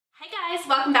Guys,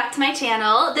 welcome back to my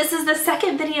channel. This is the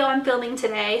second video I'm filming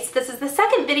today. So this is the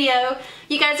second video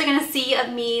you guys are gonna see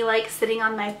of me like sitting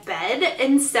on my bed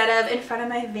instead of in front of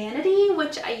my vanity,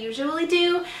 which I usually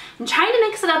do. I'm trying to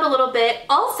mix it up a little bit.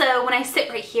 Also, when I sit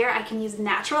right here, I can use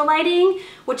natural lighting,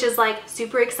 which is like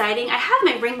super exciting. I have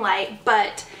my ring light,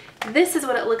 but this is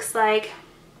what it looks like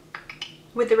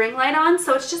with the ring light on.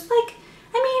 So it's just like,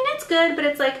 I mean, it's good, but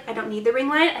it's like, I don't need the ring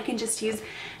light. I can just use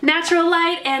natural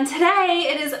light. And today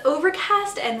it is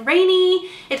overcast and rainy.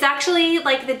 It's actually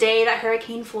like the day that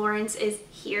Hurricane Florence is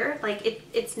here. Like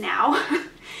it's now.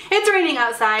 It's raining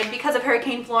outside because of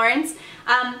Hurricane Florence.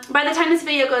 By the time this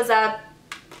video goes up,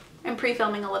 I'm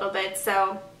pre-filming a little bit.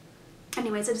 So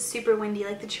anyways, it is super windy.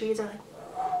 Like the trees are like,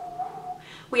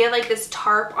 we have like this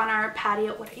tarp on our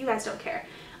patio. What, you guys don't care.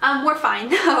 We're fine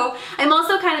though. I'm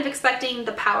also kind of expecting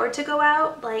the power to go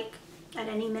out like at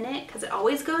any minute because it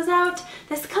always goes out.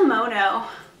 This kimono,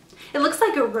 it looks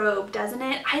like a robe, doesn't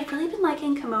it? I've really been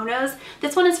liking kimonos.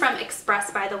 This one is from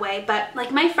Express, by the way, but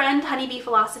like my friend Honeybee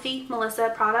Philosophy,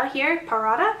 Melissa Parada,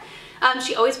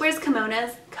 she always wears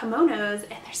kimonos,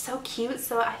 and they're so cute.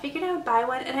 So I figured I would buy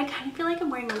one, and I kind of feel like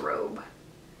I'm wearing a robe.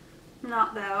 I'm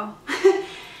not though.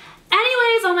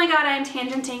 Anyways, oh my god, I am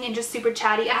tangenting and just super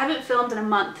chatty. I haven't filmed in a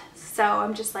month, so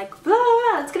I'm just like,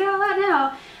 let's get it all out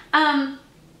now.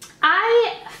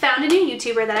 I found a new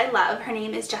YouTuber that I love. Her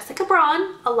name is Jessica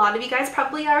Braun. A lot of you guys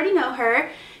probably already know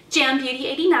her. Jam Beauty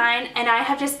 89, and I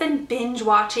have just been binge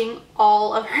watching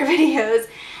all of her videos,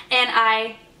 and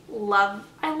I love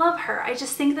her. I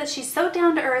just think that she's so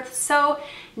down to earth, so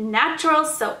natural,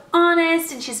 so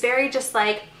honest, and she's very just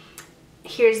like,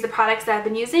 here's the products that I've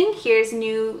been using, here's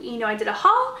new, you know, I did a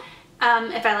haul.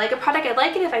 If I like a product, I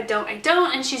like it. If I don't, I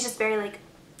don't. And she's just very like,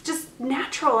 just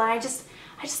natural. And I just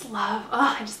love,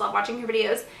 I just love watching her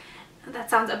videos. That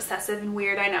sounds obsessive and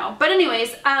weird, I know. But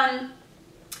anyways, I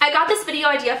got this video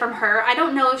idea from her. I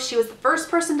don't know if she was the first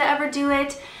person to ever do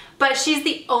it, but she's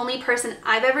the only person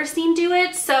I've ever seen do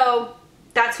it. So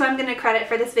that's who I'm gonna credit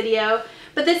for this video.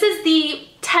 But this is the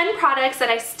 10 products that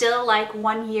I still like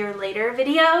 1 year later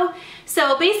video.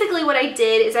 So basically what I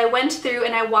did is I went through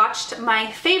and I watched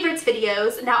my favorites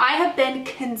videos. Now I have been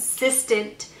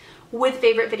consistent with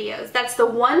favorite videos. That's the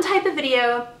one type of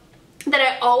video that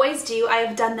I always do. I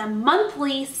have done them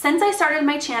monthly since I started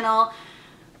my channel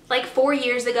like 4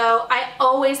 years ago. I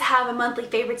always have a monthly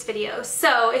favorites video.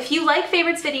 So if you like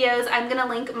favorites videos, I'm gonna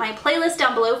link my playlist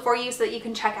down below for you so that you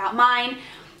can check out mine.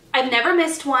 I've never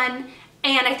missed one.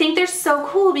 And I think they're so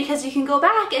cool because you can go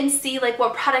back and see like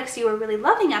what products you were really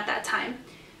loving at that time.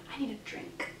 I need a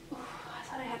drink. Ooh, I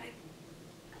thought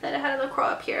I had a LaCroix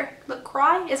up here.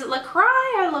 LaCroix? Is it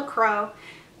LaCroix or LaCroix?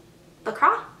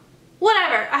 LaCroix?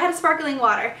 Whatever. I had a sparkling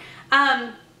water.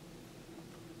 That's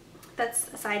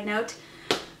a side note.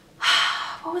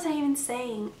 What was I even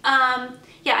saying?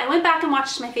 Yeah, I went back and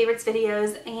watched my favorites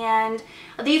videos, and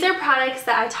these are products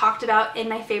that I talked about in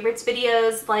my favorites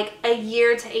videos like a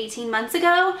year to 18 months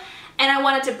ago, and I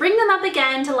wanted to bring them up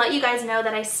again to let you guys know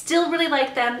that I still really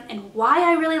like them and why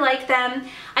I really like them.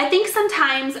 I think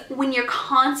sometimes when you're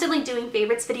constantly doing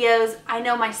favorites videos, I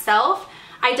know myself,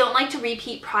 I don't like to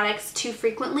repeat products too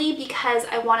frequently because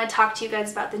I want to talk to you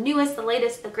guys about the newest, the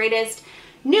latest, the greatest,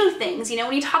 new things. You know,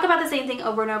 when you talk about the same thing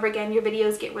over and over again, your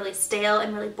videos get really stale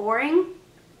and really boring,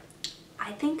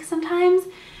 I think sometimes.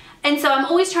 And so I'm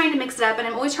always trying to mix it up, and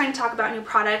I'm always trying to talk about new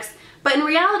products. But in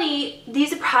reality,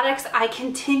 these are products I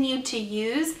continue to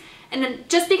use. And then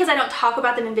just because I don't talk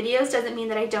about them in videos doesn't mean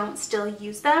that I don't still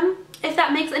use them, if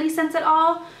that makes any sense at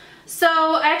all. So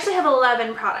I actually have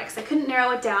 11 products. I couldn't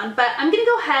narrow it down, but I'm gonna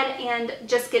go ahead and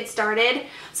just get started.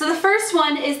 So the first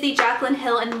one is the Jaclyn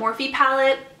Hill and Morphe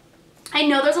palette. I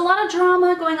know there's a lot of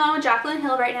drama going on with Jaclyn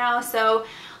Hill right now, so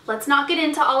let's not get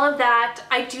into all of that.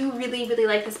 I do really, really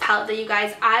like this palette that you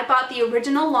guys. I bought the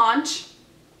original launch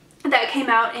that came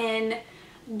out in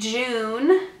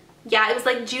June. Yeah, it was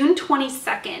like June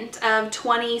 22nd of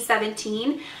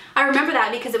 2017. I remember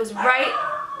that because it was right...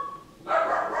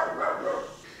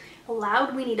 Loud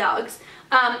weenie dogs.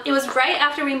 It was right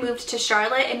after we moved to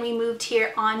Charlotte, and we moved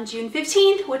here on June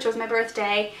 15th, which was my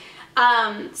birthday.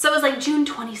 So it was like June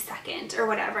 22nd or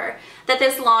whatever that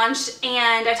this launched,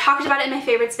 and I talked about it in my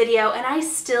favorites video, and I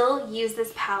still use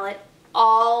this palette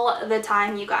all the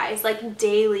time, you guys, like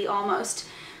daily almost.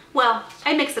 Well,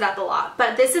 I mix it up a lot,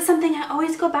 but this is something I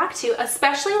always go back to,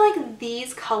 especially like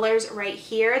these colors right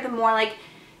here, the more like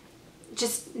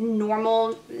just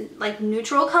normal, like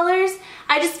neutral colors.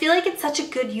 I just feel like it's such a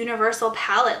good universal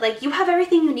palette. Like you have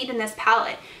everything you need in this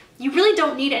palette. you really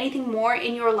don't need anything more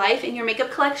in your life, in your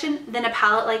makeup collection, than a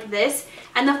palette like this.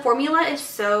 And the formula is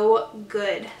so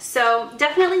good. So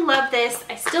definitely love this.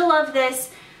 I still love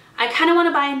this. I kind of want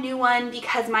to buy a new one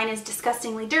because mine is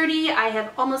disgustingly dirty. I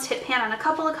have almost hit pan on a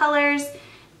couple of colors.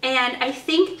 And I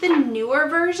think the newer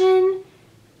version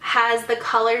has the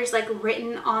colors like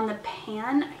written on the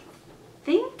pan, I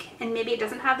think. And maybe it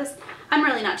doesn't have this. I'm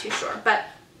really not too sure, but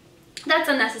that's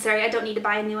unnecessary. I don't need to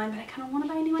buy a new one, but I kind of want to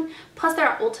buy a new one. Plus they're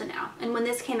at Ulta now. And when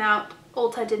this came out,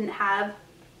 Ulta didn't have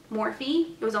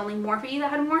Morphe. It was only Morphe that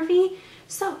had Morphe.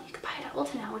 So you could buy it at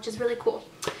Ulta now, which is really cool.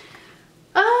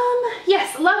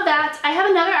 Yes, love that. I have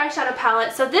another eyeshadow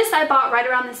palette. So this I bought right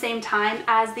around the same time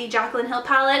as the Jaclyn Hill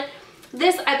palette.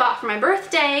 This I bought for my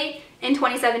birthday in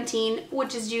 2017,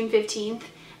 which is June 15th.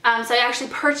 So I actually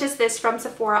purchased this from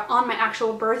Sephora on my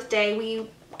actual birthday. We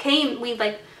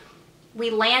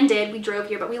drove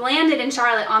here, but we landed in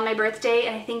Charlotte on my birthday,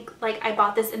 and I think like I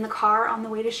bought this in the car on the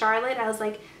way to Charlotte. I was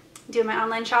like doing my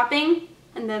online shopping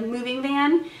in the moving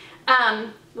van.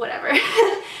 Whatever.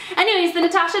 Anyways, the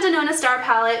Natasha Denona Star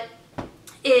palette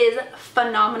is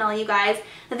phenomenal, you guys.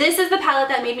 This is the palette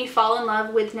that made me fall in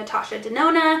love with Natasha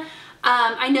Denona.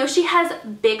 I know she has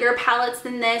bigger palettes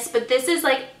than this, but this is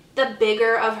like the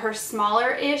bigger of her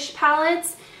smaller-ish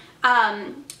palettes.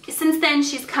 Since then,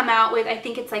 she's come out with, I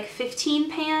think it's like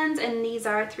 15 pans, and these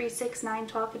are 3, 6, 9,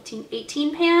 12, 15,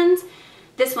 18 pans.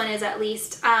 This one is at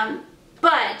least.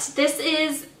 But this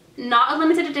is not a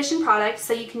limited edition product,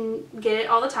 so you can get it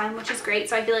all the time, which is great.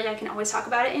 So I feel like I can always talk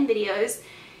about it in videos.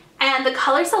 And the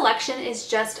color selection is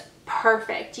just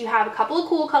perfect. You have a couple of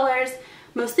cool colors,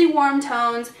 mostly warm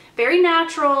tones, very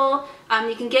natural.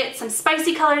 You can get some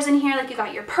spicy colors in here, like you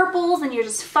got your purples and you're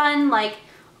just fun. Like,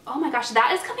 oh my gosh,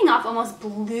 that is coming off almost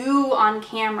blue on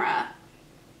camera.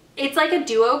 It's like a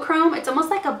duochrome. It's almost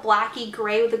like a blacky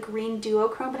gray with a green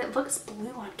duochrome, but it looks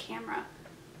blue on camera.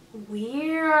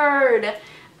 Weird.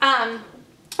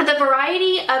 The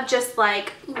variety of just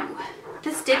like, ooh,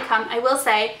 this did come, I will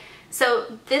say,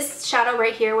 so this shadow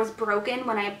right here was broken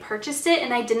when I purchased it,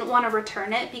 and I didn't want to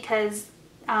return it because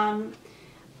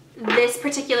this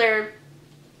particular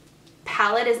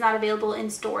palette is not available in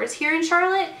stores here in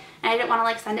Charlotte, and I didn't want to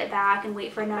like send it back and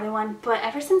wait for another one. But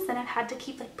ever since then, I've had to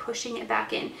keep like pushing it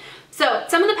back in. So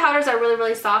some of the powders are really,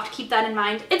 really soft. Keep that in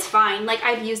mind. It's fine. Like,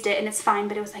 I've used it and it's fine,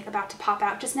 but it was like about to pop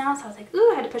out just now, so I was like,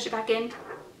 ooh, I had to push it back in.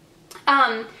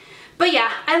 But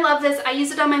yeah, I love this. I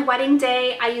used it on my wedding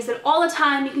day. I use it all the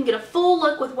time. You can get a full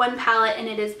look with one palette, and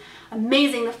it is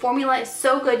amazing. The formula is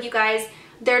so good, you guys.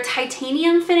 They're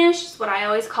titanium finish is what I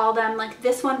always call them. Like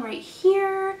this one right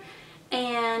here,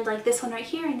 and like this one right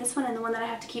here, and this one, and the one that I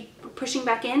have to keep pushing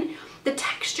back in. The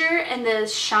texture and the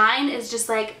shine is just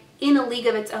like in a league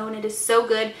of its own. It is so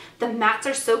good. The mattes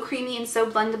are so creamy and so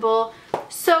blendable.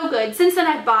 So good. Since then,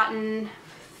 I've bought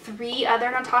 3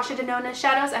 other Natasha Denona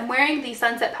shadows. I'm wearing the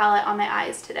Sunset palette on my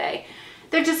eyes today.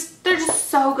 They're just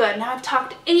so good. Now I've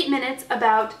talked 8 minutes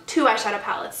about 2 eyeshadow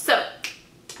palettes. So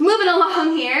moving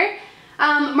along here,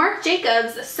 Marc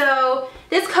Jacobs. So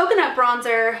this coconut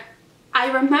bronzer,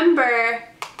 I remember,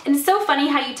 and it's so funny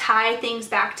how you tie things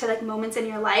back to like moments in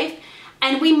your life.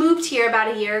 And we moved here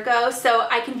about a year ago, so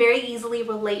I can very easily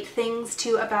relate things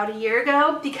to about a year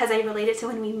ago because I relate it to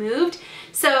when we moved.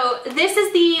 So this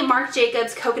is the Marc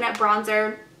Jacobs Coconut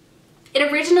Bronzer.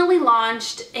 It originally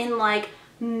launched in like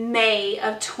May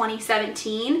of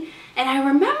 2017. And I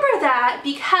remember that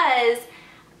because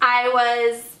I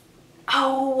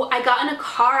got in a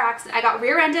car accident. I got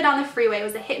rear-ended on the freeway. It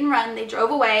was a hit and run. They drove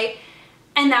away.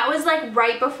 And that was like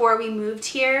right before we moved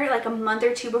here, like a month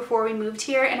or 2 before we moved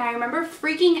here. And I remember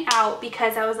freaking out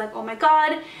because I was like, oh my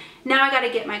God, now I gotta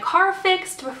get my car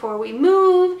fixed before we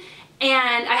move.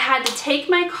 And I had to take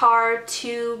my car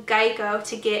to Geico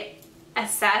to get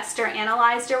assessed or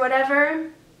analyzed or whatever.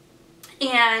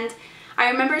 And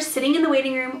I remember sitting in the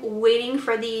waiting room waiting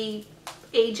for the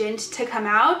agent to come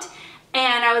out.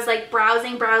 And I was like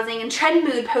browsing, and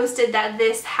Trendmood posted that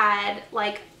this had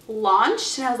like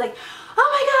launched. And I was like, oh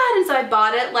my God. And so I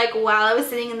bought it like while I was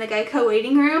sitting in the Geico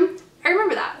waiting room. I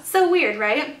remember that. So weird,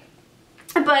 right?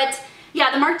 But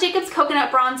yeah, the Marc Jacobs Coconut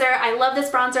Bronzer. I love this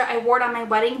bronzer. I wore it on my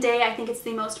wedding day. I think it's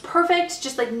the most perfect,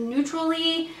 just like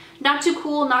neutrally, not too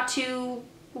cool, not too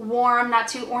warm, not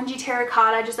too orangey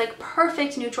terracotta, just like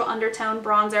perfect neutral undertone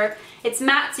bronzer. It's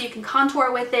matte, so you can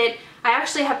contour with it. I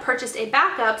actually have purchased a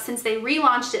backup since they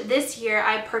relaunched it this year.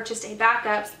 I purchased a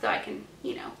backup so I can,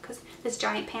 you know, because this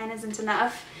giant pan isn't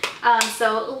enough.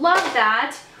 So love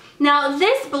that. Now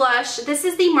this blush, this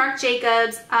is the Marc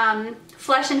Jacobs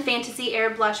Flesh and Fantasy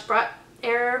Airbrush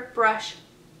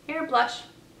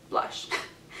Blush.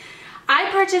 I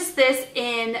purchased this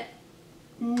in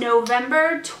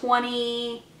November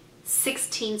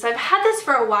 2016. So I've had this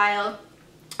for a while.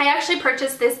 I actually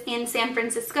purchased this in San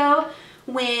Francisco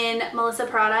when Melissa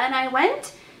Prada and I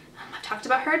went. I've talked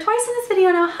about her twice in this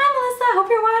video now. Hi Melissa, hope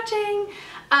you're watching.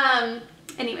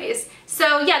 Anyways,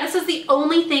 so yeah, this was the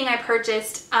only thing I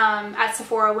purchased at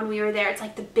Sephora when we were there. It's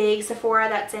like the big Sephora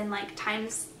that's in like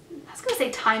Times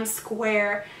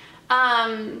Square.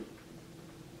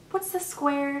 What's the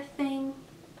square thing?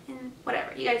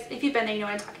 Whatever, you guys, if you've been there, you know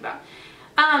what I'm talking about.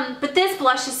 But this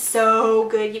blush is so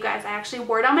good, you guys. I actually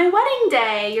wore it on my wedding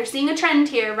day. You're seeing a trend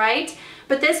here, right?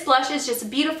 But this blush is just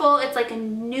beautiful. It's like a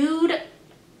nude,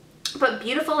 but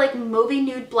beautiful, like mauvey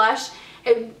nude blush.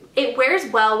 It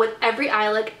wears well with every eye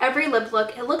look, every lip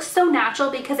look. It looks so natural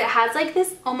because it has like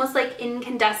this almost like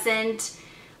incandescent,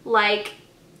 like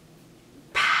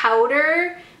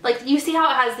powder. Like you see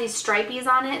how it has these stripies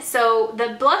on it? So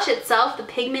the blush itself, the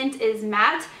pigment is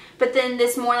matte, but then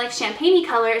this more like champagne-y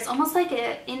color is almost like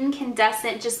an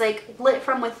incandescent, just like lit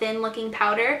from within looking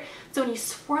powder. So when you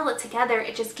swirl it together,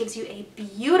 it just gives you a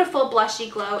beautiful blushy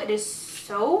glow. It is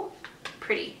so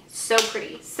pretty, so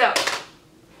pretty. So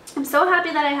I'm so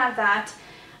happy that I have that.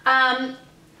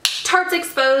 Tarte's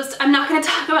Exposed. I'm not going to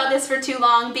talk about this for too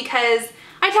long because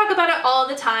I talk about it all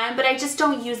the time, but I just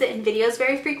don't use it in videos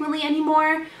very frequently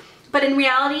anymore. But in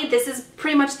reality, this is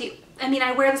pretty much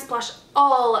I wear this blush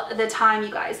all the time,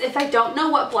 you guys. If I don't know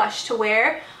what blush to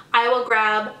wear, I will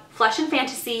grab Flesh and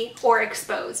Fantasy or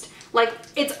Exposed. Like,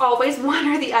 it's always one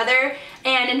or the other.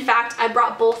 And in fact, I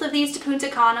brought both of these to Punta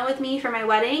Cana with me for my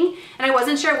wedding, and I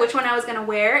wasn't sure which one I was gonna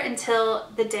wear until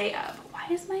the day of. Why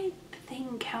is my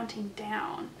thing counting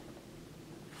down?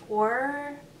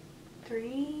 4,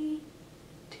 3,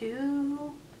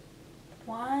 2,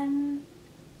 1.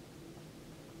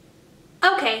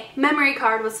 Okay, memory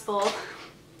card was full.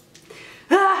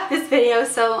 This video is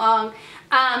so long.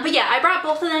 But yeah, I brought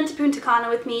both of them to Punta Cana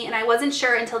with me, and I wasn't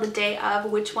sure until the day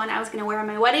of which one I was going to wear on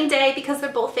my wedding day because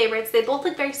they're both favorites. They both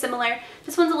look very similar.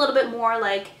 This one's a little bit more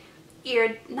like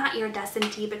not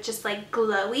iridescent-y, but just like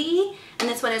glowy, and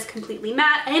this one is completely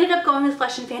matte. I ended up going with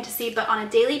Flesh and Fantasy, but on a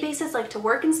daily basis, like to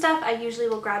work and stuff, I usually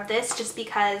will grab this just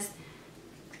because,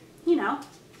 you know,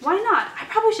 why not? I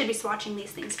probably should be swatching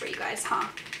these things for you guys, huh?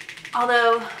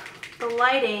 Although the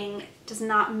lighting does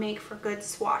not make for good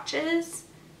swatches.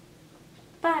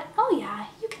 But, oh yeah,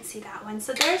 you can see that one.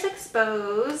 So there's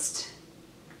Exposed.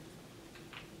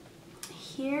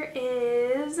 Here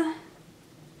is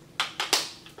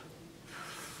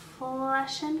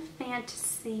Flesh and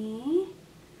Fantasy.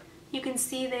 You can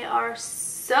see they are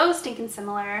so stinking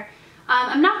similar.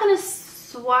 I'm not going to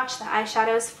swatch the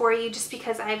eyeshadows for you just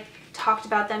because I've talked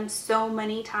about them so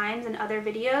many times in other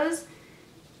videos.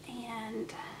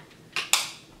 And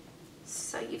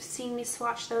so you've seen me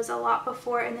swatch those a lot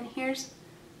before. And then here's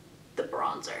the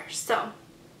bronzer. So,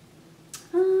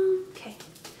 okay.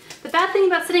 The bad thing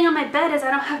about sitting on my bed is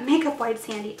I don't have makeup wipes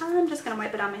handy. I'm just gonna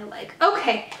wipe it on my leg.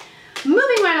 Okay,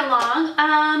 moving right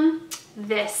along.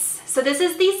 This. So this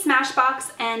is the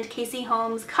Smashbox and Casey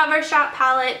Holmes Cover Shop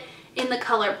palette in the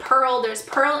color Pearl. There's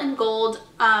Pearl and Gold.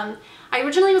 I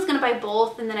originally was gonna buy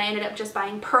both, and then I ended up just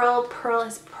buying Pearl. Pearl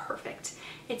is perfect.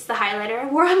 It's the highlighter I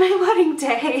wore on my wedding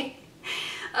day.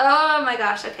 Oh my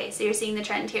gosh. Okay, so you're seeing the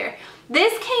trend here.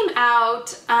 This came out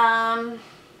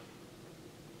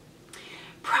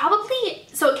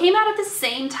so it came out at the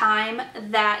same time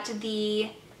that the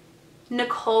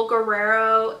Nicole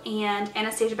Guerrero and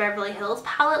Anastasia Beverly Hills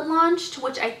palette launched,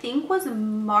 which I think was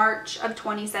March of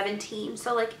 2017,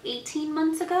 so like 18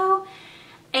 months ago.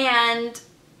 And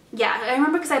yeah, I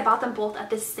remember because I bought them both at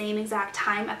the same exact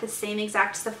time at the same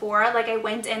exact Sephora. Like I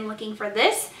went in looking for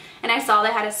this and I saw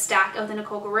they had a stack of the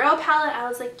Nicole Guerrero palette. I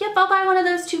was like, yep, I'll buy one of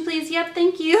those too, please. Yep,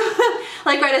 thank you.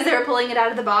 Like right as they were pulling it out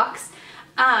of the box.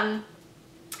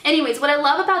 Anyways, what I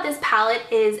love about this palette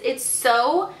is it's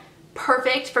so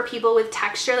perfect for people with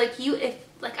texture.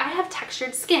 Like I have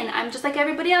textured skin. I'm just like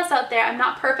everybody else out there. I'm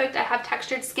not perfect. I have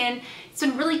textured skin. It's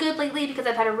been really good lately because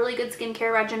I've had a really good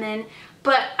skincare regimen.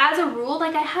 But as a rule,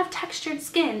 like I have textured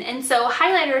skin. And so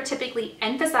highlighter typically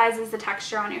emphasizes the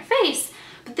texture on your face.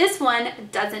 But this one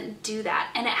doesn't do that.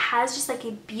 And it has just like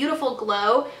a beautiful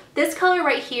glow. This color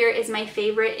right here is my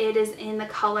favorite. It is in the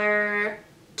color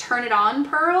Turn It On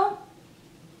Pearl.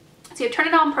 So you have Turn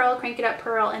It On Pearl, Crank It Up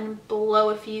Pearl, and Blow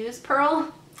a Fuse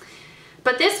Pearl.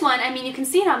 But this one, I mean, you can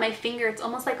see it on my finger. It's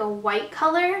almost like a white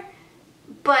color,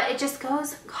 but it just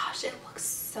goes, gosh, it looks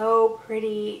so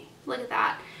pretty. Look at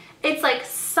that. It's like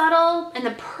subtle and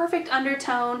the perfect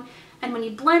undertone. And when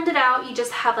you blend it out, you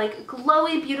just have like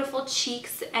glowy, beautiful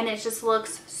cheeks, and it just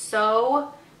looks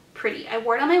so pretty. I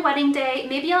wore it on my wedding day.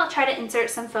 Maybe I'll try to insert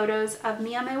some photos of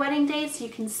me on my wedding day so you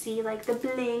can see like the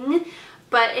bling,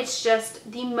 but it's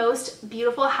just the most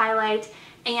beautiful highlight.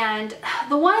 And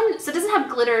the one, so it doesn't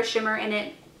have glitter or shimmer in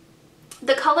it.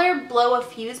 The color Blow a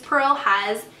Fuse Pearl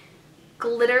has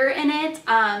glitter in it,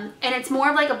 and it's more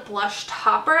of like a blush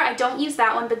topper. I don't use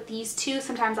that one, but these two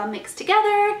sometimes I'll mix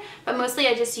together, but mostly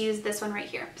I just use this one right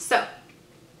here. So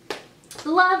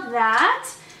love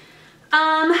that.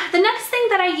 The next thing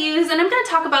that I use, and I'm going to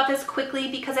talk about this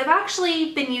quickly because I've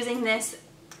actually been using this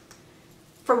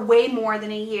for way more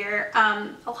than a year.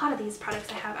 A lot of these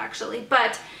products I have actually,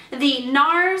 but the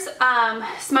NARS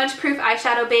Smudge Proof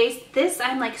Eyeshadow Base, this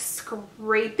I'm like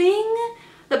scraping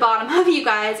the bottom of, you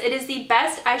guys. It is the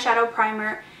best eyeshadow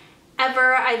primer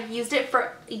ever. I've used it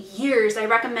for years. I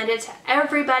recommend it to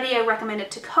everybody. I recommend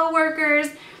it to coworkers.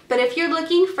 But if you're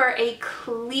looking for a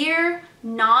clear,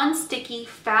 non-sticky,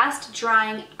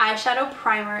 fast-drying eyeshadow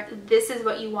primer, this is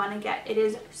what you want to get. It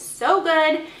is so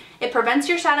good. It prevents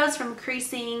your shadows from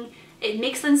creasing. It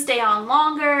makes them stay on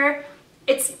longer.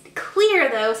 It's clear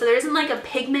though, so there isn't like a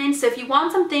pigment. So if you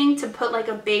want something to put like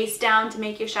a base down to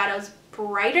make your shadows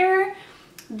brighter,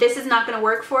 this is not going to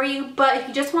work for you. But if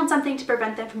you just want something to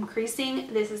prevent them from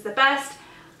creasing, this is the best.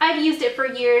 I've used it for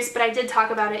years, but I did talk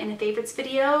about it in a favorites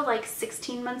video like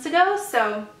 16 months ago,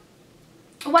 so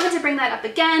I wanted to bring that up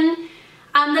again.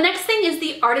 The next thing is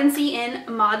the Ardency in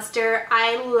Modster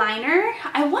eyeliner.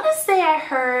 I want to say I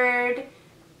heard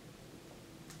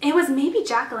it was maybe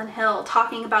Jaclyn Hill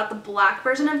talking about the black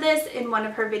version of this in one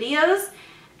of her videos,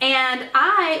 and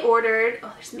I ordered,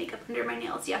 oh there's makeup under my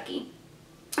nails, yucky,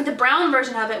 the brown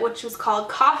version of it, which was called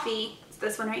Coffee. It's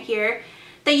this one right here.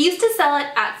 They used to sell it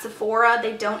at Sephora,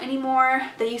 they don't anymore.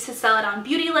 They used to sell it on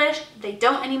Beautylish, they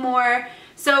don't anymore.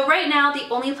 So right now the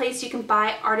only place you can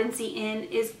buy Ardency in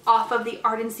is off of the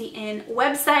Ardency in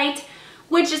website,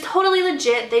 which is totally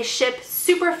legit. They ship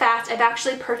super fast. I've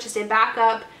actually purchased a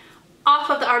backup off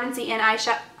of the Ardency in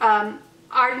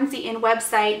Ardency in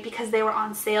website because they were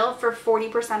on sale for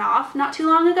 40% off not too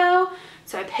long ago.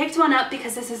 So I picked one up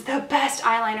because this is the best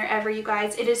eyeliner ever, you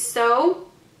guys. It is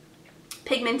so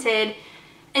pigmented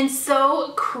and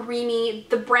so creamy.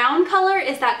 The brown color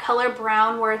is that color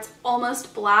brown where it's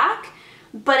almost black,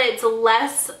 but it's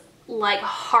less like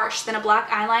harsh than a black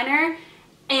eyeliner.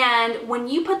 And when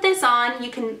you put this on, you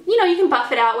can, you can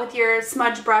buff it out with your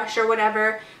smudge brush or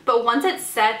whatever, but once it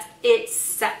sets,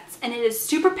 and it is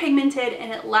super pigmented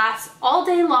and it lasts all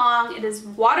day long. It is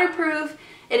waterproof.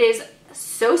 It is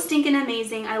so stinking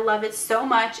amazing. I love it so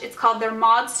much. It's called their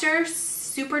Modster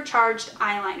Supercharged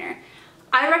Eyeliner.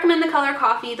 I recommend the color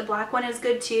Coffee. The black one is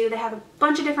good too. They have a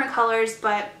bunch of different colors,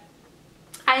 but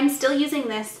I'm still using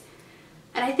this.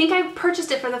 And I think I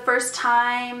purchased it for the first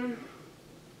time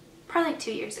probably like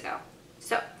 2 years ago.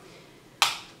 So,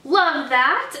 love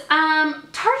that.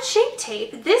 Tarte Shape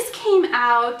Tape. This came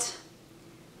out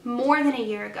more than a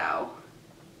year ago.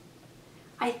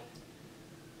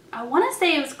 I want to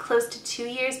say it was close to 2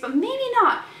 years, but maybe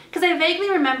not. Because I vaguely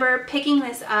remember picking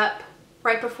this up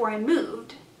right before I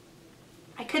moved.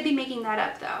 I could be making that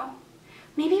up though.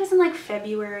 Maybe it was in like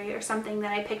February or something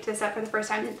that I picked this up for the first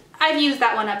time. I've used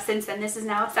that one up since then. This is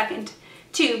now a second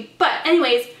tube. But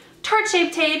anyways, Tarte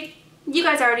Shape Tape, you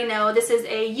guys already know this is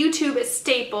a YouTube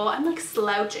staple. I'm like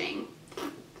slouching.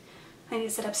 I need to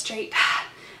sit up straight.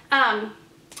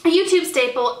 A YouTube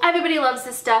staple. Everybody loves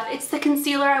this stuff. It's the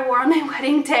concealer I wore on my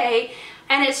wedding day.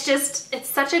 And it's just, it's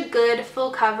such a good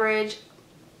full coverage,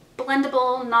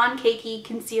 blendable, non-cakey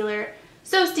concealer.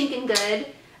 So stinking good.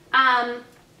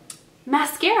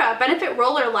 Mascara, Benefit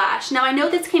Roller Lash. Now I know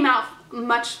this came out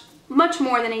much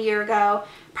more than a year ago,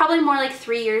 probably more like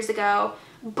 3 years ago,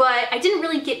 but I didn't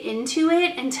really get into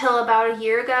it until about a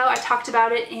year ago. I talked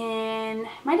about it in,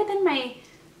 might have been my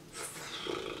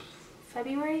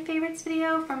February favorites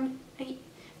video from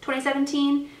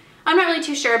 2017. I'm not really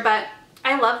too sure, but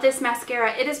I love this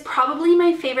mascara. It is probably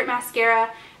my favorite mascara.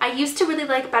 I used to really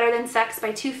like Better Than Sex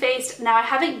by Too Faced. Now I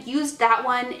haven't used that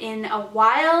one in a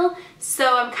while,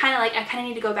 so I'm kind of like, I kind of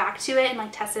need to go back to it and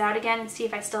like test it out again and see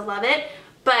if I still love it.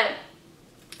 But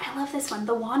I love this one.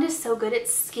 The wand is so good.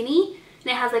 It's skinny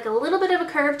and it has like a little bit of a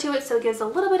curve to it, so it gives a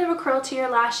little bit of a curl to your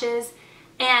lashes.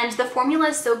 And the formula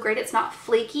is so great. It's not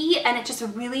flaky and it just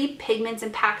really pigments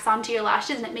and packs onto your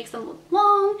lashes and it makes them look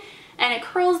long. And it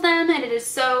curls them, and it is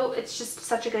so, it's just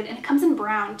such a good, and it comes in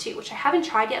brown too, which I haven't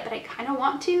tried yet, but I kind of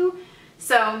want to.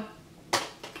 So,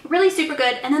 really super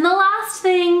good. And then the last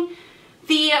thing,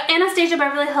 the Anastasia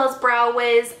Beverly Hills Brow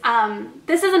Wiz.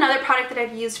 This is another product that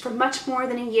I've used for much more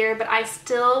than a year, but I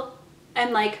still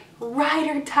am like ride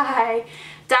or die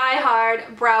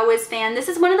hard Brow Wiz fan. This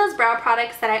is one of those brow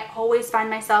products that I always find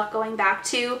myself going back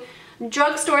to.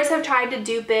 Drugstores have tried to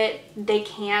dupe it, they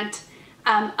can't.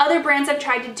 Other brands have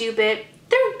tried to dupe it.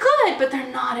 They're good, but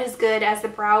they're not as good as the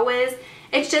Brow Wiz.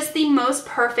 It's just the most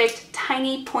perfect,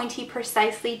 tiny, pointy,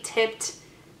 precisely tipped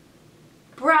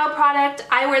brow product.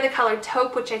 I wear the color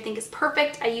taupe, which I think is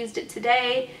perfect. I used it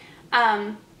today.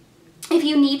 If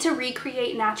you need to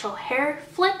recreate natural hair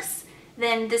flicks,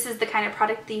 then this is the kind of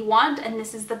product that you want, and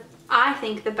this is I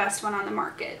think the best one on the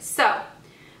market. So,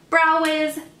 Brow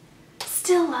Wiz,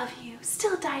 still love you,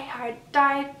 still die hard,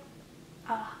 I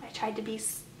tried to be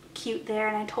cute there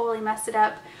and I totally messed it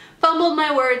up. Fumbled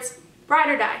my words, ride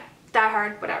or die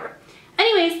hard, whatever.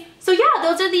 Anyways, so yeah,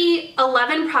 those are the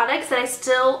 11 products that I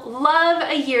still love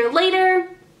a year later.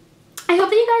 I hope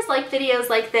that you guys like videos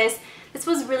like this. This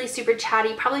was really super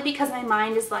chatty, probably because my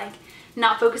mind is like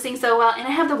not focusing so well, and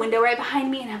I have the window right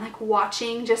behind me and I'm like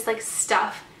watching just like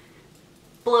stuff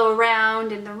blow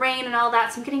around in the rain and all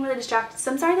that, so I'm getting really distracted.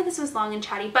 So I'm sorry that this was long and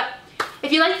chatty, but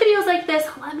if you like videos like this,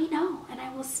 let me know and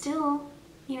I will still,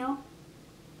 you know,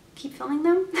 keep filming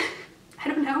them. I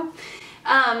don't know.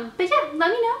 But yeah,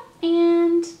 let me know,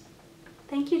 and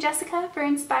thank you, Jessica, for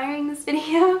inspiring this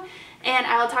video, and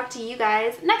I'll talk to you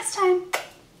guys next time.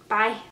 Bye.